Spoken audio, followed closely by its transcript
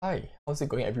Hi, how's it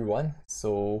going, everyone?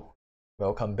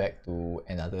 Welcome back to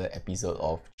another episode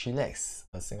of Chillax,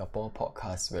 a Singapore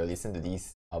podcast where I listen to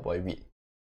this boy read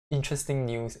interesting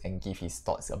news and give his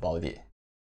thoughts about it.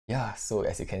 Yeah, so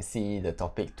as you can see, the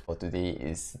topic for today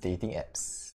is dating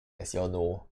apps. As you all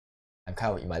know, I'm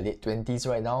kind of in my late 20s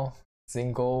right now,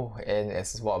 single, and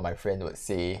as what my friend would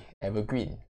say,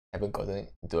 evergreen. Haven't gotten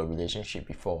into a relationship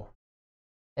before.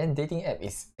 And dating app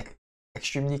is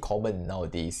extremely common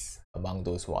nowadays among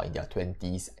those who are in their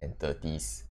 20s and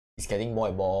 30s. It's getting more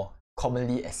and more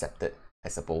commonly accepted, I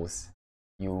suppose.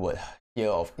 You would hear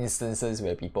of instances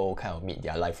where people kind of meet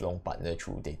their lifelong partner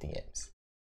through dating apps.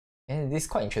 And it's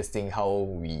quite interesting how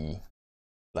we,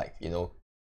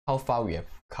 how far we have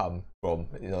come from,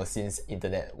 since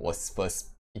internet was first,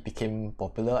 it became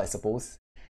popular, I suppose.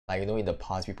 In the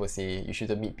past, people say you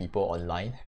shouldn't meet people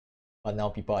online, but now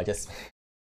people are just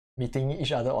meeting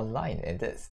each other online, and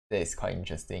that is quite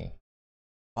interesting.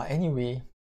 But anyway,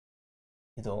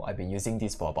 I've been using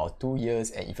this for about 2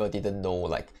 years, and if you didn't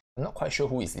know, I'm not quite sure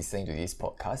who is listening to this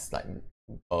podcast.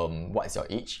 What is your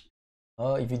age?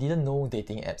 If you didn't know,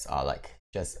 dating apps are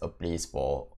just a place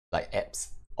for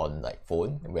apps on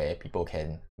phone where people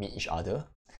can meet each other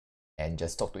and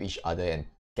just talk to each other and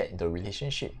get into a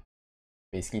relationship.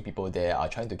 Basically, people there are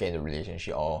trying to get into a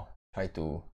relationship or try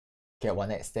to get one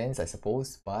night stands, I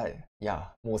suppose. But yeah,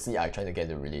 mostly I try to get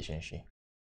the relationship.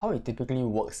 How it typically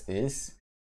works is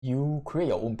you create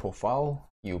your own profile,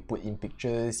 you put in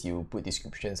pictures, you put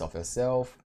descriptions of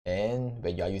yourself, and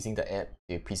when you are using the app,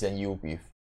 they present you with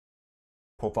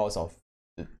profiles of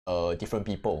different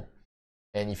people.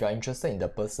 And if you are interested in the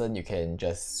person, you can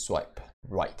just swipe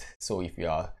right. So if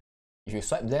you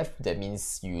swipe left, that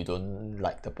means you don't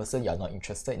like the person, you're not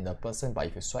interested in the person. But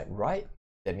if you swipe right,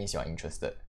 that means you're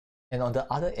interested. And on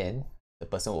the other end, the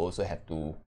person will also have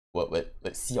to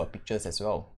see your pictures as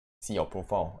well, see your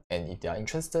profile. And if they are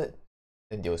interested,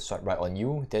 then they'll swipe right on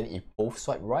you. Then if both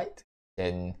swipe right,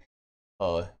 then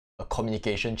a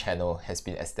communication channel has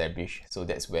been established. So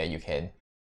that's where you can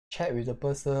chat with the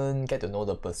person, get to know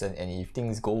the person, and if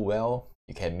things go well,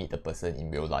 you can meet the person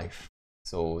in real life.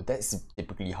 So that's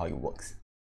typically how it works.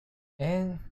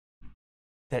 And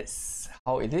that's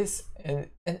how it is. And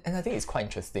I think it's quite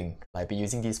interesting. I've been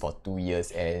using this for 2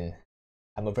 years, and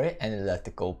I'm a very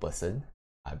analytical person.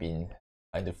 I've been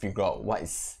trying to figure out what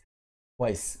is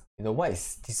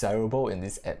desirable in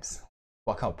these apps,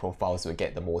 what kind of profiles will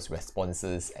get the most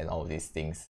responses and all these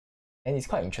things. And it's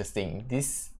quite interesting.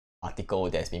 This article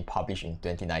that's been published in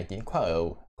 2019,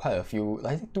 quite a few,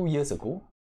 I think 2 years ago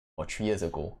or 3 years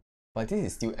ago. But this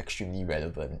is still extremely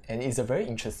relevant, and it's a very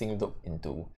interesting look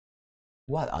into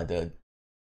what are the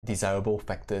desirable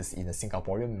factors in a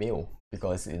Singaporean male,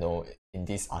 because in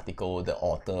this article the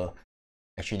author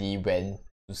actually went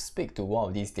to speak to one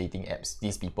of these dating apps,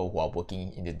 these people who are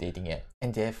working in the dating app,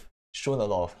 and they have shown a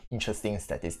lot of interesting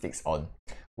statistics on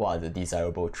what are the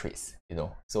desirable traits,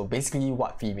 so basically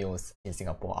what females in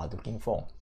Singapore are looking for.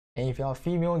 And if you're a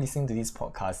female listening to this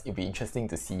podcast, it'll be interesting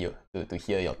to see you to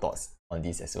hear your thoughts on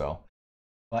this as well.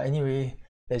 But anyway,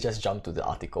 let's just jump to the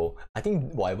article. I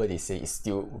think whatever they say is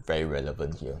still very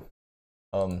relevant here.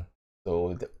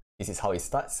 This is how it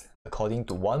starts. According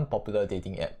to one popular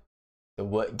dating app, the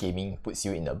word gaming puts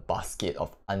you in a basket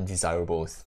of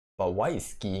undesirables. But why is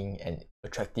skiing an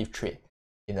attractive trait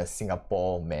in a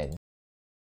Singapore man?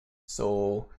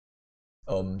 So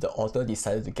the author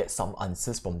decided to get some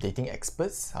answers from dating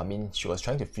experts. I mean, she was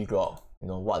trying to figure out,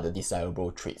 what are the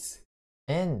desirable traits.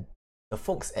 And the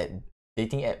folks at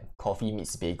dating app Coffee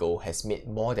Meets Bagel has made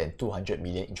more than 200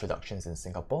 million introductions in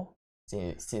Singapore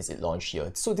since it launched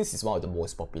here. So this is one of the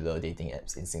most popular dating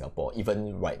apps in Singapore,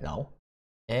 even right now.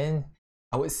 And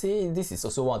I would say this is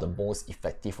also one of the most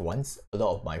effective ones. A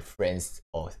lot of my friends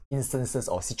or instances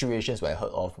or situations where I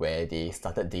heard of where they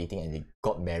started dating and they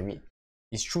got married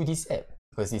is through this app,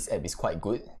 because this app is quite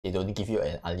good. They don't give you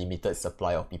an unlimited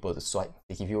supply of people to swipe.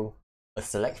 They give you a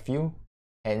select few.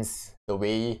 Hence, the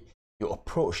way you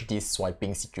approach this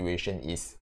swiping situation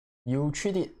is you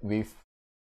treat it with,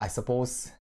 I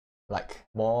suppose,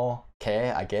 more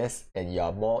care, I guess, and you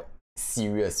are more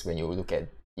serious when you look at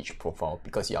each profile,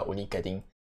 because you are only getting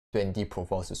 20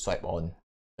 profiles to swipe on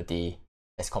a day,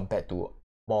 as compared to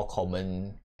more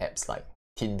common apps like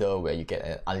Tinder, where you get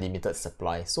an unlimited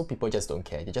supply. So people just don't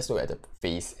care. They just look at the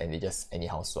face and they just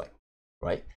anyhow swipe,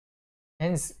 right?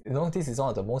 Hence, this is one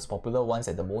of the most popular ones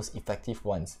and the most effective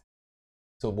ones.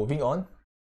 So moving on,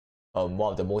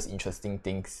 one of the most interesting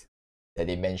things that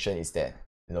they mention is that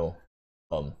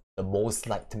the most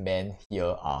liked men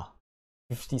here are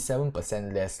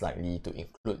 57% less likely to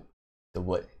include the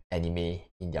word anime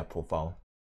in their profile.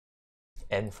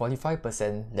 and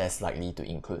 45% less likely to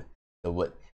include the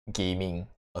word gaming,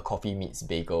 a coffee meets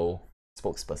bagel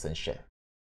spokesperson shared.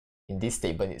 In this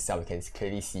statement itself, you can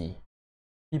clearly see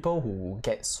people who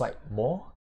get swiped more,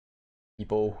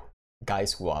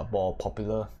 guys who are more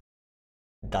popular,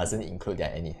 doesn't include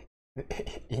their any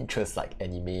interests like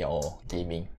anime or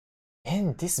gaming.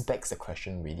 And this begs the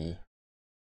question really.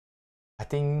 I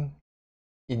think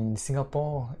in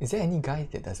Singapore, is there any guy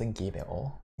that doesn't game at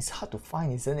all? It's hard to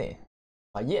find, isn't it?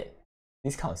 But yet,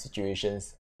 these kind of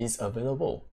situations is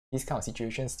available. These kind of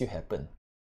situations still happen.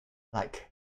 Like,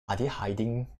 are they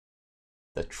hiding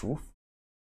the truth?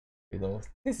 You know,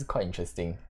 this is quite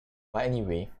interesting. But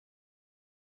anyway,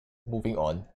 moving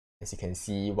on, as you can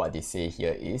see, what they say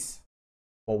here is,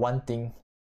 for one thing,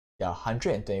 they are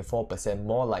 124%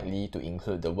 more likely to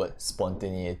include the word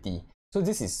spontaneity. So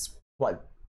this is what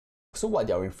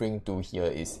they are referring to here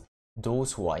is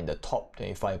those who are in the top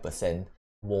 25%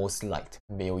 most liked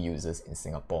male users in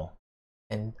Singapore.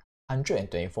 And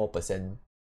 124%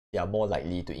 they are more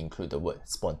likely to include the word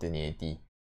spontaneity.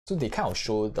 So they kind of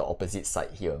show the opposite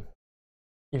side here.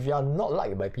 If you are not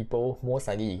liked by people, most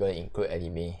likely you're going to include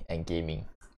anime and gaming.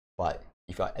 But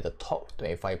if you are at the top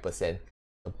 25%,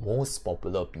 the most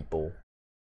popular people,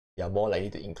 they are more likely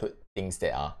to include things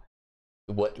that are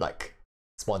the word like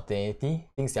spontaneity,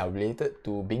 things that are related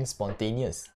to being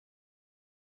spontaneous.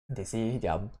 They say they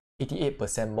are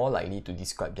 88% more likely to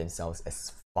describe themselves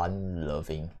as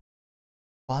fun-loving.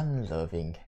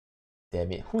 Fun-loving.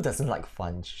 Damn it, who doesn't like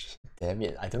fun? Damn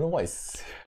it, I don't know what is...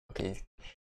 Okay,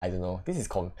 I don't know. This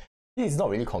is not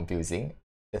really confusing.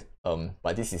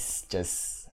 But this is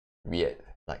just weird.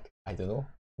 Like, I don't know.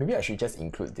 Maybe I should just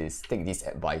include this, take this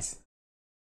advice.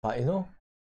 But you know,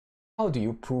 how do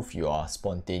you prove you are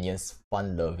spontaneous,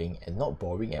 fun-loving, and not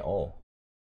boring at all?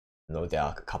 You know, there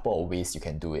are a couple of ways you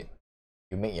can do it.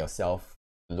 You make yourself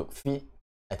look fit,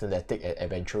 athletic, and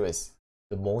adventurous.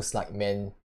 The most liked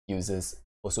men users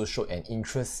also showed an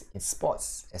interest in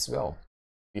sports as well,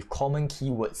 with common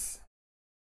keywords.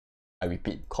 I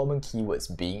repeat, common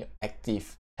keywords being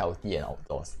active, healthy, and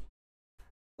outdoors.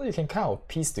 So you can kind of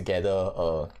piece together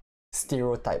a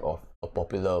stereotype of a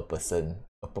popular person,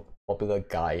 a popular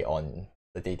guy on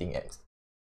the dating apps.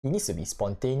 He needs to be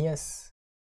spontaneous,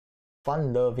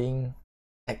 fun-loving,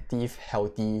 active,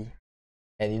 healthy,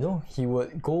 and you know, he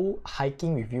would go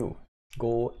hiking with you,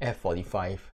 go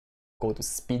F45, go to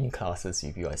spin classes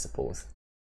with you, I suppose.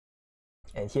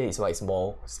 And here is why it's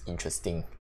more interesting.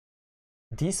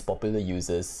 These popular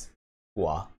users who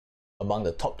are among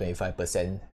the top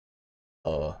 25%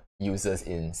 users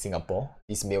in Singapore,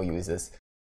 these male users,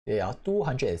 they are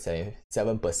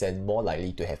 277% more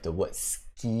likely to have the word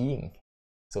skiing.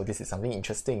 So this is something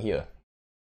interesting here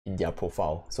in their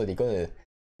profile. So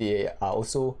they are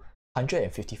also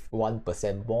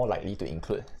 151% more likely to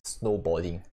include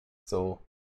snowboarding. So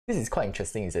this is quite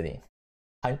interesting, isn't it?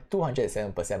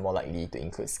 207% more likely to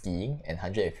include skiing and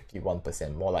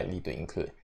 151% more likely to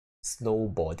include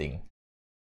snowboarding.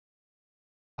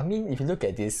 I mean, if you look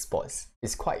at these sports,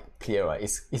 it's quite clear, right?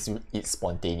 It's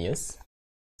spontaneous,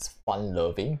 it's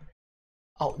fun-loving,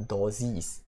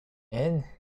 outdoorsy, and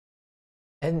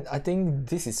I think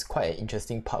this is quite an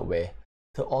interesting part where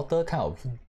the author kind of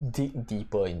dig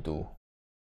deeper into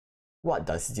what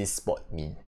does this sport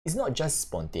mean. It's not just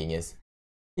spontaneous.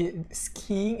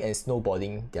 Skiing and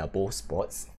snowboarding, they are both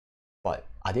sports, but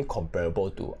are they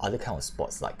comparable to other kind of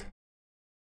sports like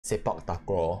sepak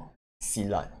takraw,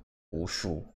 silat,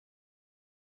 wushu?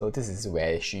 So this is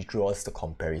where she draws the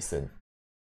comparison.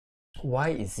 Why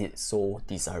is it so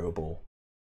desirable?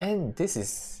 And this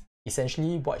is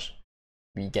essentially what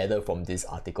we gather from this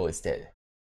article is that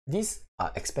these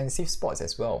are expensive sports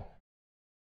as well.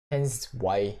 Hence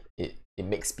why it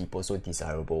makes people so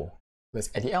desirable. Because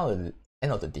at the end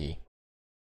of the day,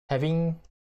 having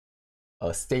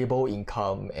a stable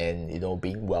income and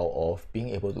being well off, being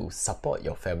able to support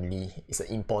your family is an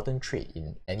important trait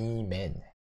in any man.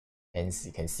 Hence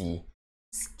you can see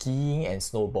skiing and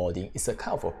snowboarding is a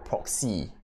kind of a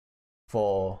proxy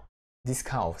for this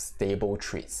kind of stable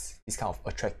traits, this kind of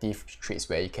attractive traits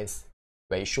where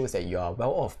it shows that you are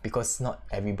well off, because not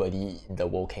everybody in the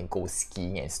world can go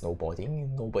skiing and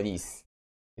snowboarding. Nobody is,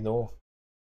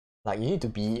 like you need to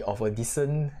be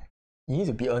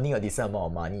earning a decent amount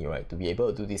of money, right, to be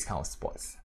able to do this kind of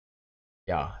sports.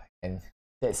 Yeah, and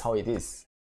that's how it is.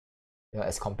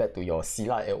 As compared to your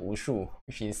silat and wushu,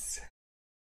 which is,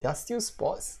 they are still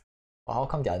sports, but how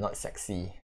come they are not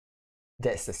sexy?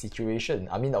 That's the situation.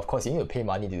 I mean, of course, you need to pay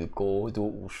money to go do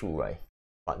wushu, right?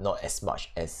 But not as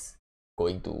much as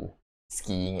going to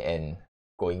skiing and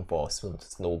going for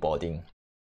snowboarding.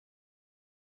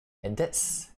 And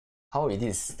that's how it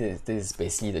is. This is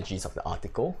basically the gist of the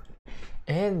article,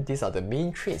 and these are the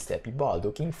main traits that people are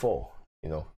looking for.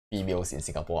 Females in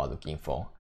Singapore are looking for.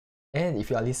 And if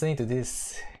you are listening to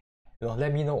this,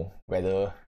 let me know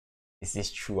whether is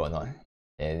this true or not.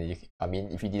 And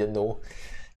if you didn't know,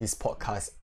 this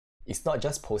podcast is not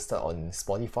just posted on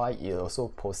Spotify, it's also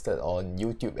posted on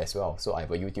YouTube as well. So I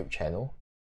have a YouTube channel,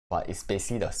 but it's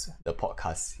basically the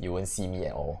podcast. You won't see me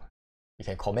at all. You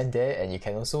can comment there, and you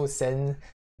can also send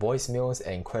voicemails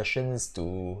and questions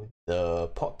to the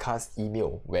podcast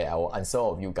email where I will answer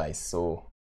all of you guys. So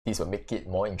this will make it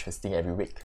more interesting every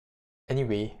week.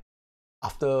 Anyway,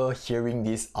 after hearing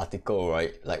this article,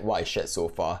 right, like what I shared so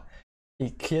far,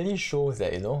 it clearly shows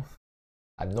that,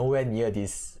 I'm nowhere near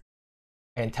this.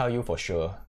 I can tell you for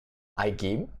sure, I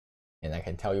game, and I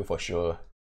can tell you for sure,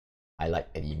 I like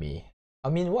anime. I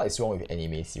mean, what is wrong with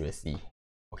anime, seriously?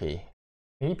 Okay,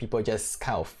 maybe people just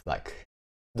kind of like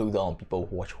look down on people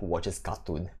who watches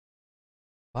cartoon.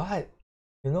 But,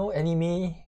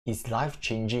 anime is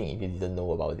life-changing if you didn't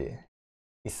know about it.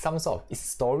 It's it's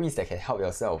stories that can help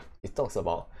yourself. It talks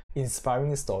about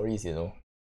inspiring stories,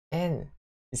 And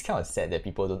it's kind of sad that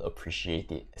people don't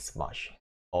appreciate it as much.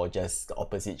 Or just the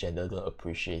opposite gender don't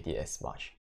appreciate it as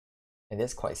much. And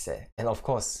that's quite sad. And of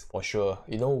course, for sure,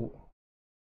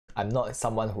 I'm not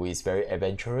someone who is very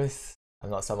adventurous. I'm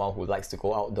not someone who likes to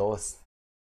go outdoors.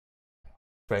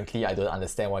 Frankly, I don't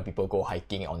understand why people go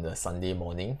hiking on the Sunday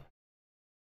morning.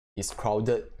 It's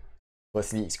crowded.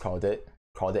 Firstly, it's crowded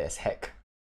as heck.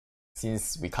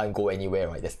 Since we can't go anywhere,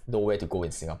 right? There's nowhere to go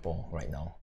in Singapore right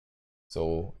now.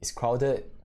 So it's crowded,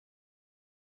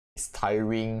 it's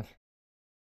tiring,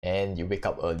 and you wake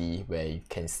up early where you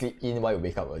can sleep in while you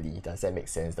wake up early. Does that make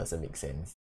sense? Doesn't make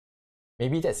sense.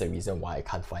 Maybe that's the reason why I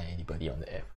can't find anybody on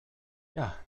the app.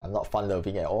 Yeah, I'm not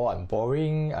fun-loving at all. I'm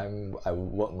boring. I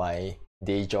work my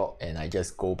day job and I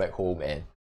just go back home and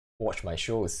watch my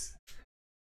shows.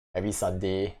 Every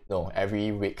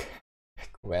week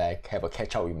when I have a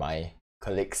catch up with my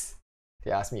colleagues,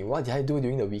 they ask me, what did I do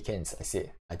during the weekends? I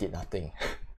said, I did nothing.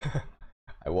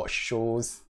 I watched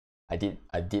shows. I did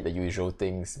the usual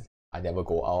things. I never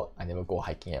go out. I never go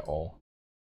hiking at all.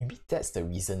 Maybe that's the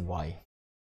reason why.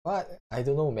 But I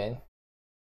don't know, man.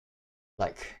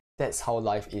 Like, that's how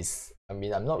life is. I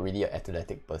mean, I'm not really an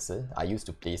athletic person. I used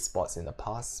to play sports in the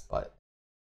past, but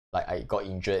like I got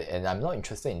injured and I'm not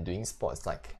interested in doing sports.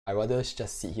 Like, I rather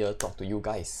just sit here talk to you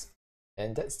guys.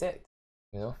 And that's that,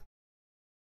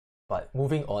 But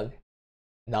moving on,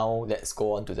 now let's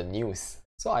go on to the news.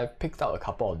 So I picked out a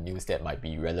couple of news that might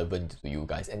be relevant to you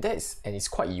guys, and it's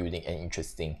quite unique and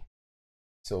interesting.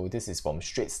 So this is from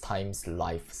Straits Times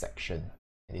Live section,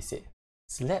 and they said,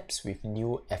 celebs with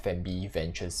new F&B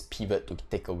ventures pivot to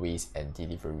takeaways and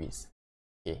deliveries.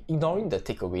 Okay, ignoring the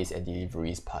takeaways and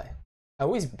deliveries part, I've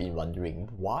always been wondering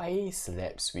why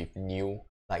celebs with new,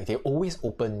 like they always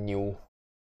open new,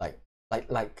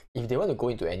 like if they want to go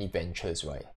into any ventures,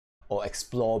 right, or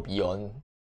explore beyond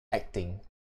acting,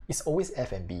 it's always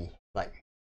F&B. Like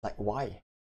why?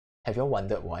 Have you all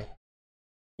wondered why?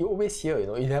 You always hear,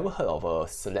 you never heard of a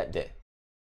celeb that,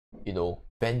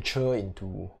 venture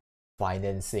into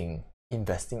financing,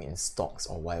 investing in stocks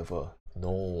or whatever.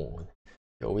 No,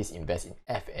 they always invest in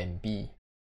F&B,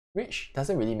 which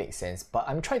doesn't really make sense. But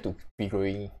I try to figure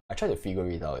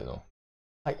it out.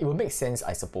 Like, it would make sense,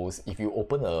 I suppose, if you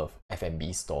open a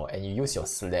F&B store and you use your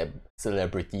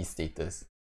celebrity status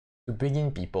to bring in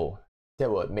people.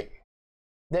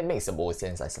 That makes the most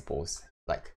sense, I suppose.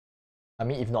 Like, I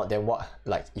mean, if not, then what?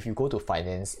 Like, if you go to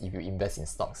finance, if you invest in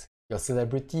stocks, your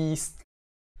celebrity's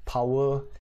power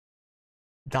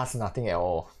does nothing at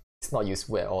all. It's not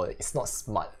useful at all. It's not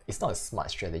smart. It's not a smart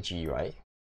strategy, right?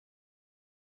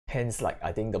 Hence, like,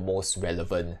 I think the most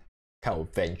relevant kind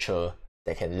of venture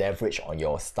that can leverage on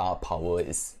your star power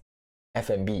is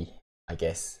F&B, I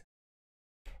guess.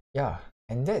 Yeah,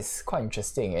 and that's quite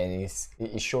interesting, and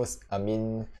it shows. I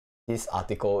mean, this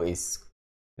article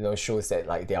shows that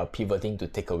like they are pivoting to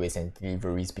takeaways and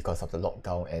deliveries because of the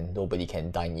lockdown, and nobody can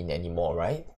dine in anymore,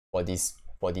 right? For this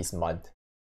month,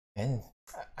 and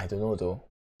I don't know though.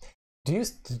 Do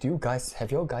you guys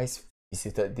have your guys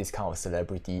visited this kind of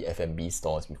celebrity F&B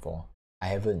stores before? I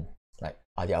haven't. Like,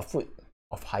 are their food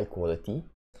of high quality?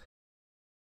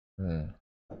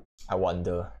 I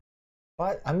wonder.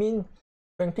 But I mean,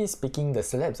 frankly speaking, the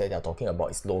celebs that they're talking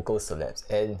about is local celebs,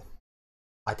 and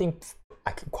I think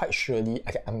I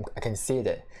can say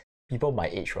that people my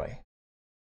age, right,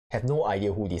 have no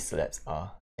idea who these celebs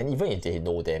are, and even if they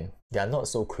know them, they are not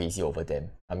so crazy over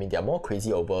them. I mean, they are more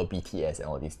crazy over BTS and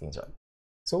all these things, right?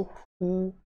 So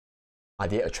who are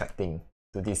they attracting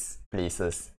to these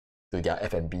places, to their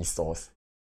F&B stores?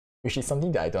 which is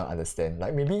something that I don't understand.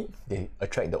 Like maybe they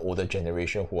attract the older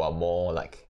generation who are more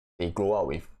like they grow up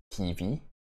with TV.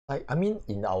 Like I mean,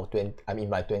 I'm in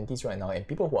my 20s right now, and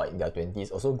people who are in their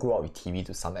 20s also grew up with TV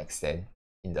to some extent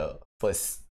in the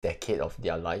first decade of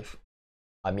their life.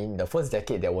 I mean, the first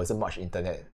decade there wasn't much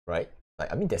internet, right?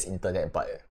 Like I mean, there's internet,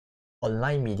 but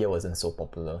online media wasn't so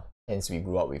popular. Hence, we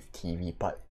grew up with TV.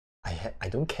 But I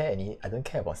don't care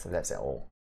about celebs at all.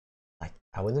 Like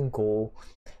I wouldn't go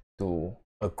to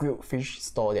a grilled fish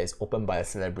store that is opened by a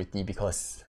celebrity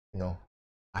because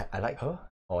I like her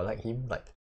or I like him. Like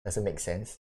doesn't make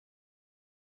sense.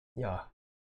 Yeah,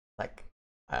 like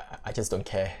I just don't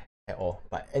care at all.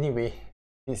 But anyway,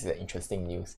 this is an interesting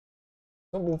news.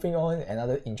 So moving on,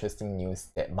 another interesting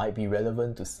news that might be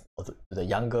relevant to the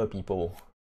younger people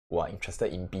who are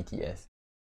interested in BTS.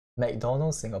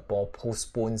 McDonald's Singapore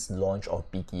postpones launch of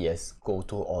BTS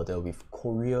go-to order with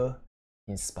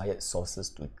Korea-inspired sauces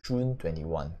to June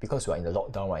 21. Because we are in the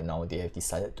lockdown right now, they have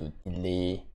decided to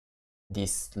delay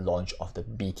this launch of the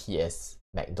BTS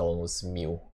McDonald's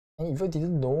meal. And if you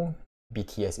didn't know,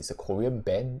 BTS is a Korean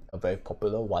band, a very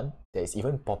popular one that is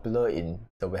even popular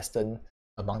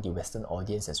among the Western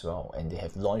audience as well. And they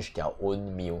have launched their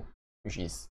own meal, which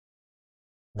is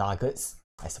nuggets,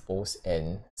 I suppose,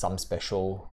 and some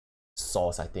special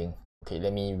sauce, I think. Okay,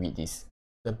 let me read this.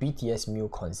 The BTS meal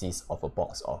consists of a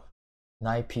box of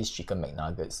 9-piece chicken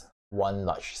McNuggets, 1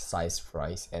 large size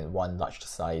fries, and 1 large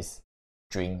size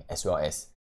drink, as well as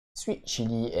sweet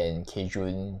chili and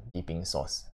Cajun dipping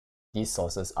sauce. These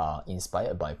sauces are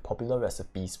inspired by popular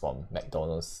recipes from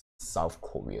McDonald's South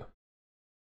Korea.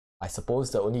 I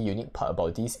suppose the only unique part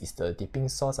about this is the dipping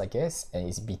sauce, I guess, and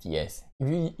it's BTS.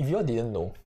 If you all didn't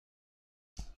know,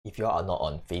 if you are not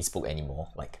on Facebook anymore,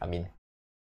 like I mean,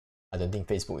 I don't think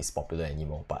Facebook is popular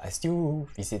anymore, but I still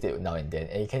visit it now and then,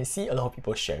 and you can see a lot of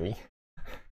people sharing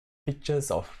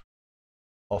pictures of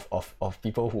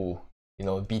people who,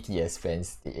 BTS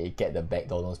fans, they get the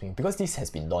McDonald's meal because this has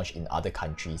been launched in other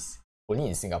countries. Only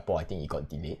in Singapore, I think it got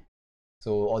delayed.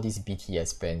 So all these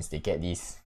BTS fans, they get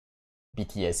these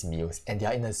BTS meals, and they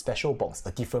are in a special box,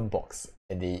 a different box,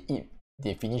 and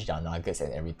they finish their nuggets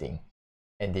and everything,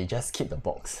 and they just keep the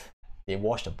box. They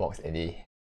wash the box and they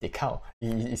kind of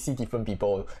you see different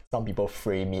people. Some people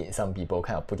frame it, some people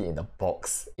kind of put it in the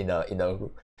box in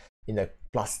a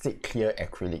plastic clear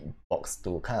acrylic box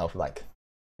to kind of like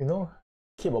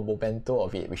keep a memento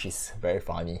of it, which is very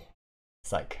funny.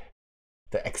 It's like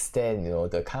the extent,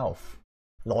 the kind of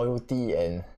loyalty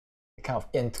and the kind of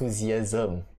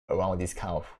enthusiasm around this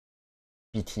kind of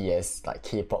BTS like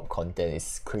K-pop content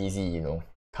is crazy.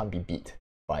 Can't be beat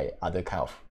by other kind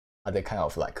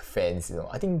of like fans.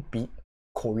 I think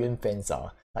Korean fans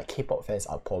are like K-pop fans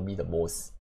are probably the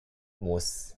most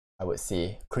I would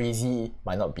say crazy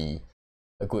might not be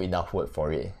a good enough word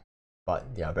for it,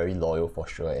 but they are very loyal for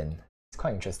sure, and it's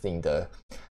quite interesting the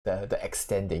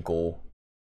extent they go,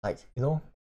 like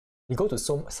they go to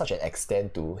such an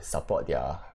extent to support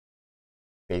their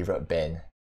favorite band,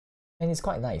 and it's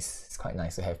quite nice. It's quite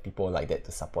nice to have people like that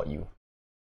to support you.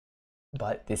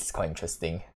 But this is quite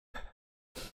interesting.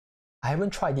 I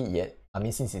haven't tried it yet. I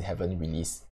mean, since it haven't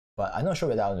released, but I'm not sure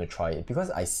whether I want to try it because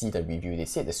I see the review. They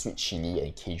said the sweet chili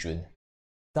and Cajun,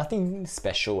 nothing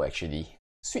special actually.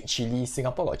 Sweet chili,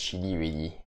 Singapore got chili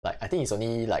already. Like I think it's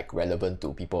only like relevant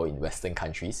to people in Western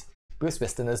countries because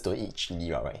Westerners don't eat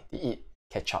chili, right? They eat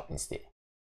ketchup instead.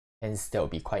 Hence, that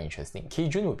would be quite interesting.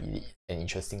 Cajun would be an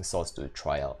interesting sauce to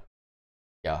try out.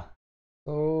 Yeah.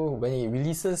 So when it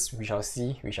releases, we shall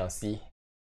see.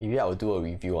 Maybe I will do a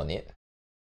review on it.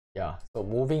 Yeah. So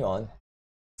moving on,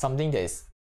 something that is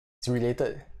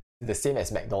related, the same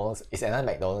as McDonald's, is another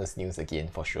McDonald's news again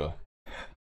for sure.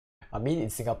 I mean, in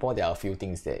Singapore, there are a few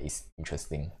things that is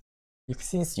interesting.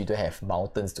 Since you don't have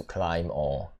mountains to climb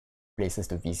or places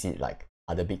to visit like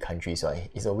other big countries, right?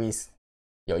 It's always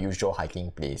your usual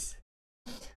hiking place.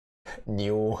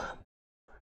 New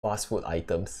fast food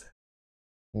items,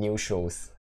 new shows.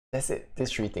 That's it.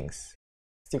 These 3 things.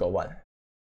 Still got what?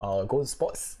 Go to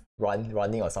sports,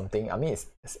 running or something. I mean, it's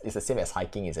the same as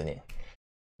hiking, isn't it?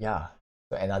 Yeah.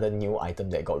 So another new item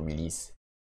that got released.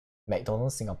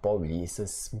 McDonald's Singapore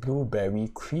releases blueberry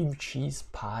cream cheese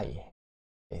pie.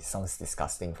 It sounds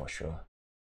disgusting for sure.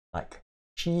 Like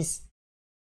cheese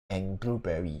and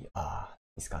blueberry are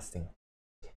disgusting.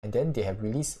 And then they have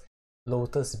released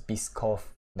Lotus Biscoff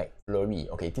McFlurry.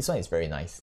 Okay, this one is very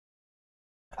nice.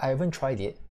 I haven't tried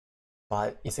it,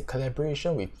 but it's a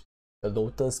collaboration with the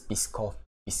Lotus Biscoff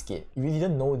biscuit. If you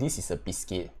didn't know, this is a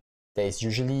biscuit that is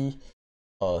usually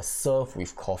served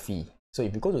with coffee. So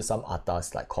if you go to some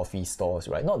atas like coffee stores,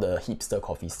 right? Not the hipster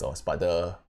coffee stores, but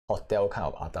the hotel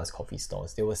kind of atas coffee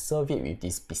stores, they will serve it with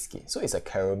this biscuit. So it's a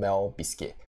caramel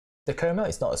biscuit. The caramel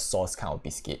is not a sauce kind of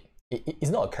biscuit.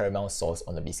 It's not a caramel sauce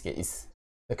on the biscuit.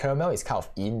 The caramel is kind of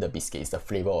in the biscuit. It's the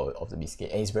flavor of the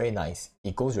biscuit, and it's very nice.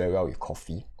 It goes very well with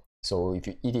coffee. So if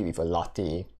you eat it with a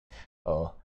latte,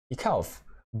 it kind of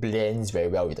blends very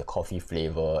well with the coffee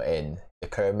flavor, and the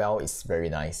caramel is very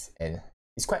nice, and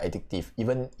it's quite addictive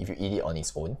even if you eat it on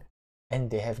its own. And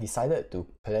they have decided to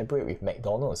collaborate with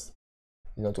McDonald's,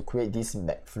 to create this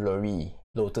McFlurry,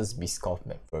 Lotus Biscoff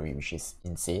McFlurry, which is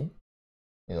insane.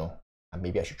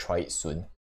 Maybe I should try it soon.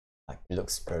 Like, it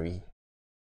looks very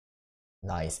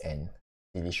nice and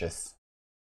delicious.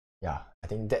 Yeah, I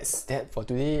think that's that for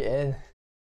today. And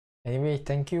anyway,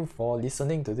 thank you for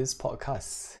listening to this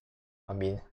podcast. I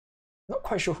mean, not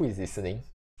quite sure who is listening.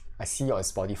 I see on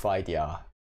Spotify there are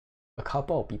a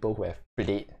couple of people who have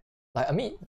played.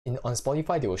 On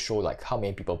Spotify they will show like how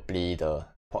many people play the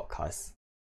podcast.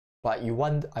 But I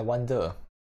wonder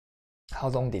how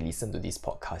long they listen to this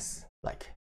podcast.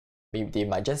 Like, maybe they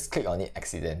might just click on it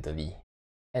accidentally.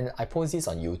 And I post this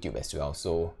on YouTube as well,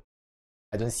 so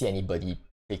I don't see anybody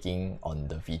clicking on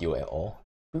the video at all.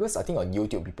 Because I think on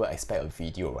YouTube people expect a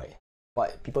video, right?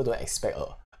 But people don't expect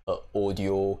a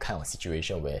audio kind of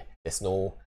situation where there's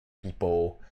no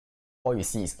people. All you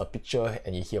see is a picture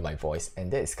and you hear my voice,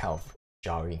 and that is kind of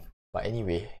jarring. But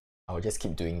anyway, I'll just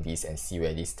keep doing this and see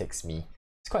where this takes me.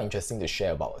 It's quite interesting to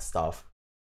share about stuff,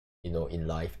 in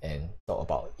life, and talk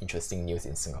about interesting news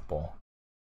in Singapore.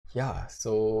 Yeah,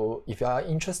 so if you are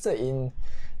interested in,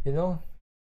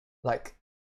 like,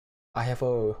 I have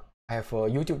a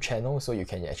YouTube channel, so you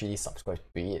can actually subscribe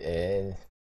to it,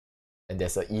 and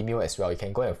there's an email as well. You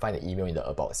can go and find the email in the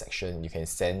about section. You can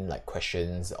send like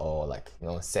questions, or like,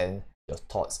 send your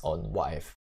thoughts on what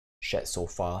I've shared so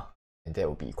far, and that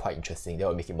will be quite interesting. That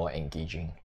will make it more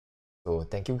engaging. So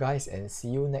thank you guys, and see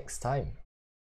you next time.